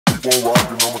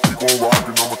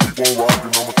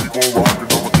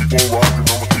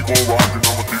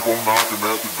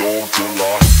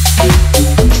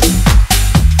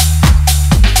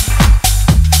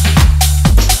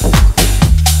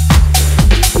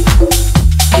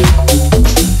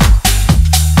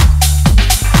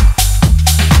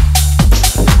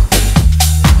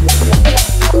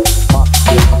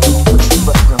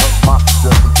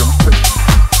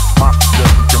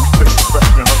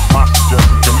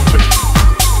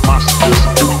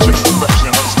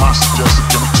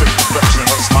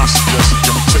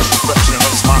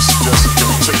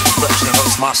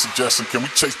Can we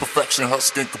chase perfection? Her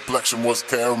skin complexion was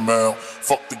caramel.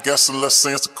 Fuck the guess and let's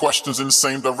answer questions in the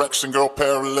same direction, girl,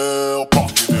 parallel.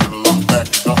 Park it in a lot, back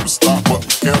it up and stop, but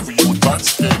be careful, you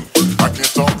intoxicated. I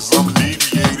can't talk cause I'm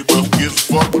inebriated, but who gives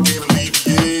a fuck, we can't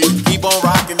alleviate. Keep on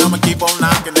rocking, I'ma keep on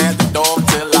knocking at the door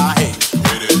until I hit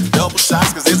it. Double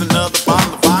shots cause there's another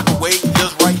bottle of vodka waiting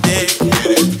just right there.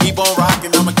 Keep on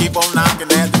rocking, I'ma keep on knocking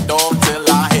at the door until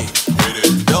I hit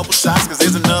it. Double shots cause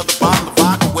there's another bottle of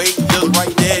vodka waiting just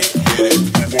right there.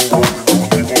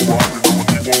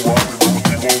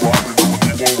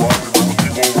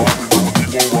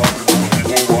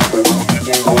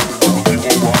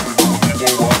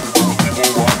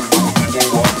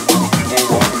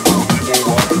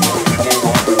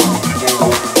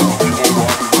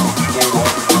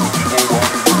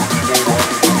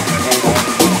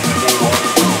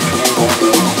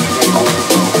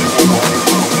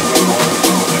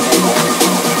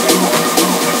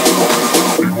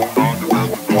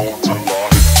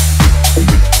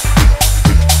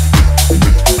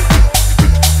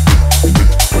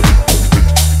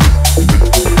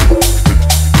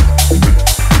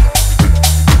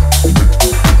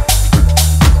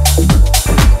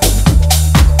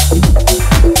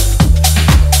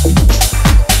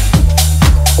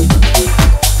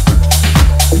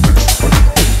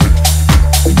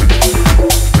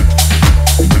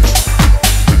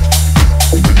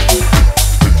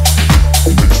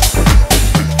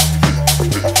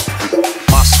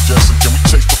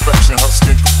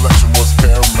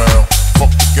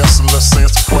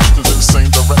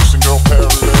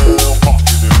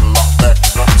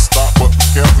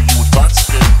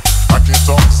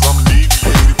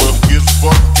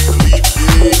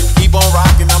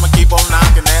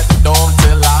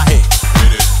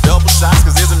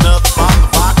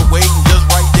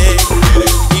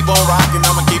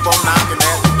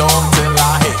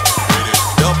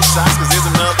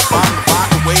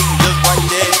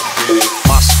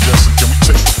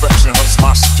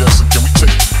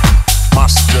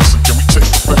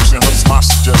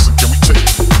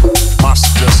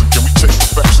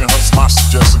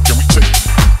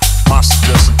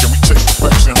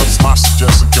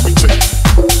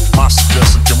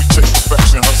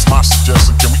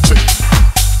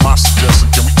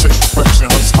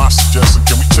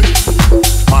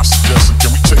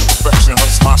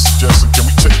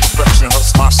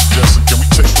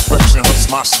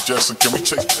 My suggestion, can we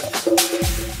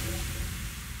take